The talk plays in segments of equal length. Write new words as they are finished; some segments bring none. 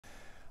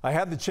I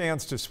had the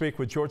chance to speak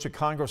with Georgia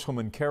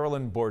Congresswoman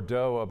Carolyn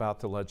Bourdeaux about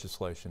the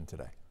legislation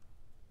today.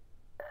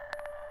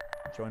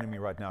 Joining me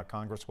right now,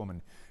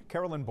 Congresswoman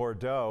Carolyn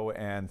Bourdeaux,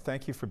 and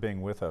thank you for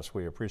being with us.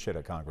 We appreciate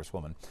it,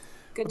 Congresswoman.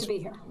 Good to be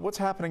here. What's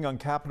happening on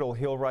Capitol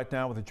Hill right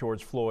now with the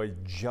George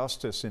Floyd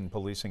Justice in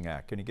Policing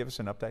Act? Can you give us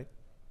an update?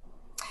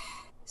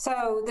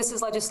 So this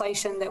is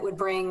legislation that would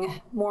bring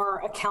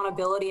more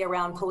accountability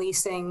around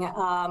policing.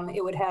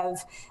 It would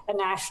have a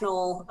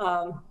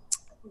national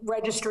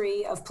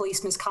registry of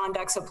police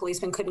misconduct, so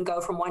policemen couldn't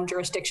go from one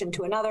jurisdiction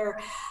to another,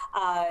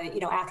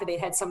 after they'd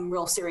had some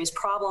real serious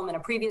problem in a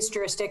previous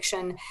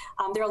jurisdiction.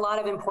 There are a lot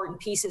of important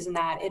pieces in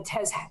that. It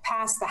has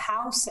passed the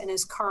House and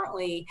is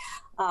currently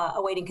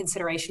awaiting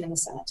consideration in the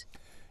Senate.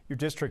 Your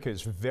district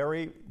is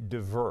very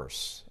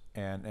diverse,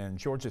 and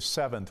Georgia's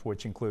 7th,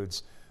 which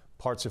includes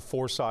parts of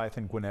Forsyth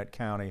and Gwinnett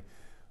County.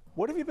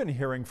 What have you been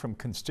hearing from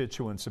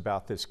constituents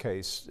about this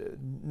case,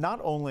 not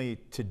only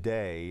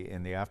today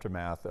in the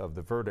aftermath of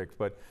the verdict,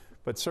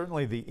 but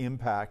certainly the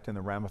impact and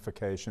the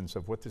ramifications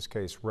of what this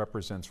case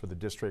represents for the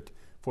district,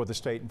 for the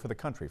state, and for the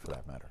country, for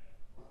that matter?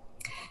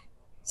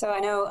 So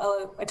I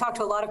know I talked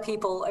to a lot of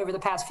people over the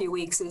past few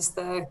weeks as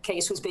the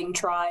case was being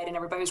tried and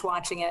everybody was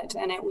watching it,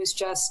 and it was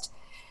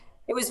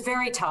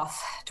very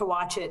tough to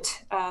watch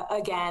it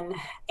again.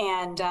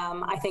 And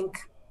I think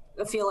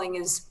the feeling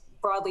is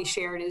broadly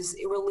shared is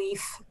a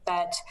relief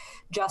that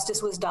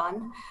justice was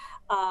done,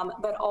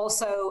 but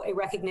also a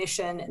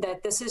recognition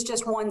that this is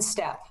just one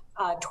step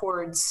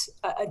towards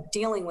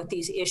dealing with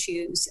these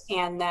issues,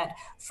 and that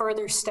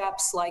further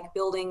steps like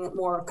building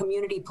more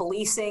community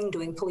policing,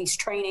 doing police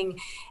training,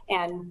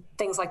 and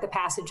things like the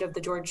passage of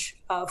the George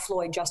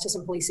Floyd Justice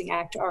and Policing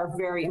Act are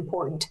very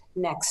important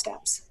next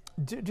steps.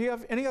 Do you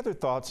have any other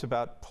thoughts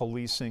about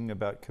policing,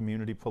 about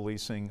community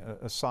policing,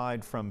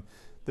 aside from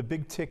the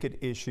big ticket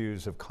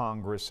issues of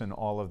Congress and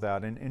all of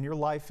that? In your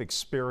life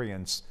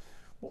experience,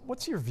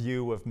 what's your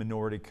view of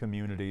minority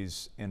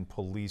communities in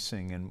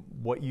policing and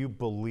what you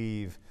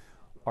believe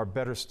are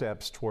better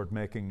steps toward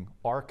making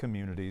our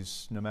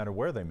communities, no matter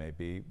where they may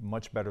be,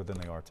 much better than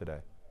they are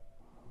today?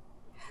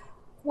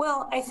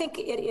 Well, I think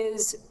it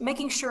is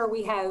making sure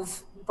we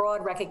have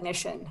broad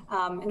recognition,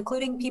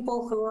 including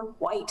people who are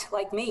white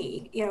like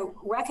me,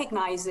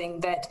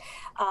 recognizing that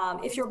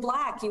if you're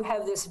Black, you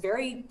have this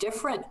very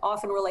different,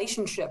 often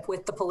relationship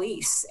with the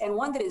police, and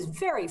one that is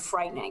very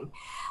frightening.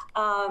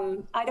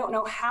 I don't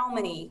know how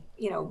many,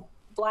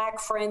 Black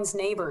friends,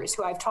 neighbors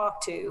who I've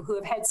talked to who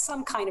have had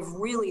some kind of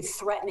really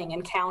threatening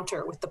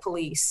encounter with the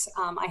police.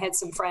 I had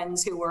some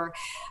friends who were,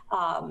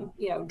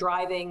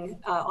 driving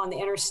on the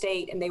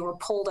interstate, and they were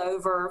pulled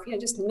over,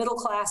 just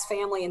middle-class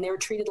family, and they were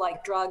treated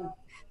like drug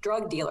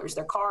dealers.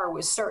 Their car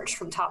was searched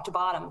from top to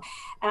bottom.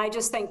 And I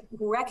just think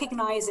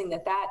recognizing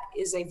that that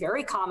is a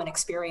very common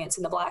experience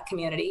in the Black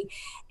community,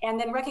 and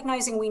then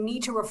recognizing we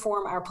need to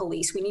reform our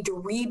police. We need to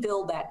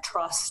rebuild that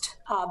trust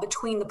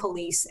between the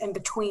police and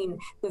between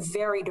the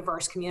very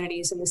diverse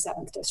communities in the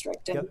 7th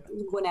District and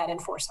Gwinnett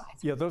and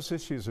Forsyth. Yeah, those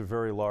issues are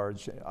very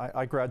large.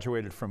 I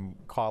graduated from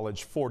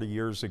college 40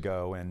 years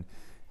ago, and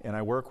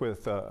I work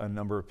with a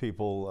number of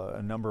people,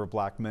 a number of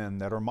Black men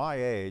that are my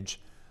age.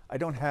 I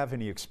don't have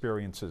any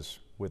experiences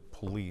with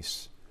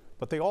police,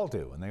 but they all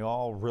do, and they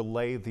all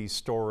relay these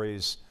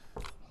stories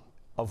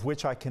of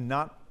which I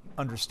cannot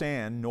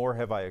understand, nor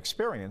have I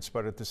experienced,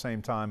 but at the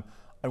same time,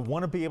 I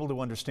want to be able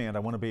to understand, I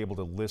want to be able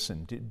to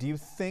listen. Do you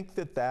think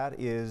that that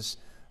is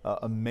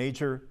a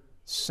major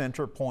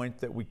center point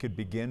that we could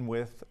begin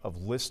with,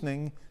 of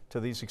listening to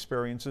these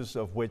experiences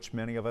of which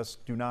many of us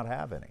do not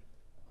have any?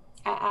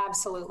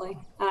 Absolutely.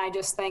 And I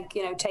just think,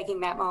 taking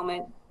that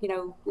moment,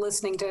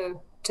 listening to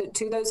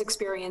those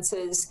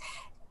experiences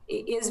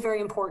is very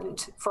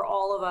important for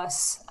all of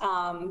us.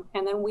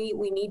 And then we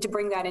need to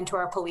bring that into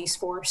our police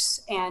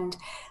force. And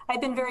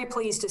I've been very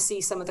pleased to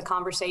see some of the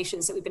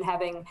conversations that we've been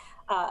having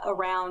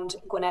around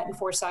Gwinnett and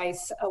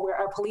Forsyth, where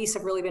our police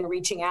have really been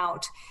reaching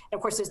out. And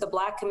of course, there's the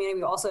Black community.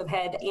 We also have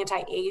had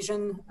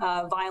anti-Asian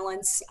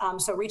violence.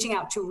 So reaching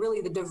out to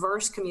really the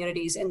diverse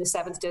communities in the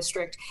 7th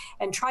District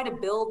and try to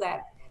build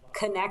that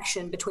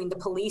connection between the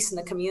police and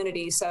the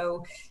community.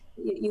 So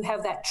you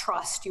have that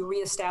trust, you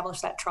reestablish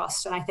that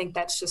trust, and I think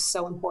that's just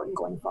so important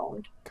going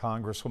forward.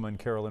 Congresswoman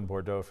Carolyn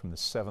Bourdeaux from the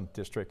 7th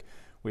District,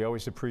 we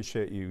always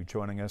appreciate you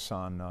joining us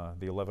on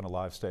the 11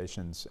 Alive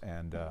stations,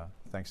 and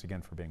thanks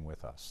again for being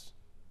with us.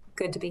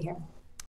 Good to be here.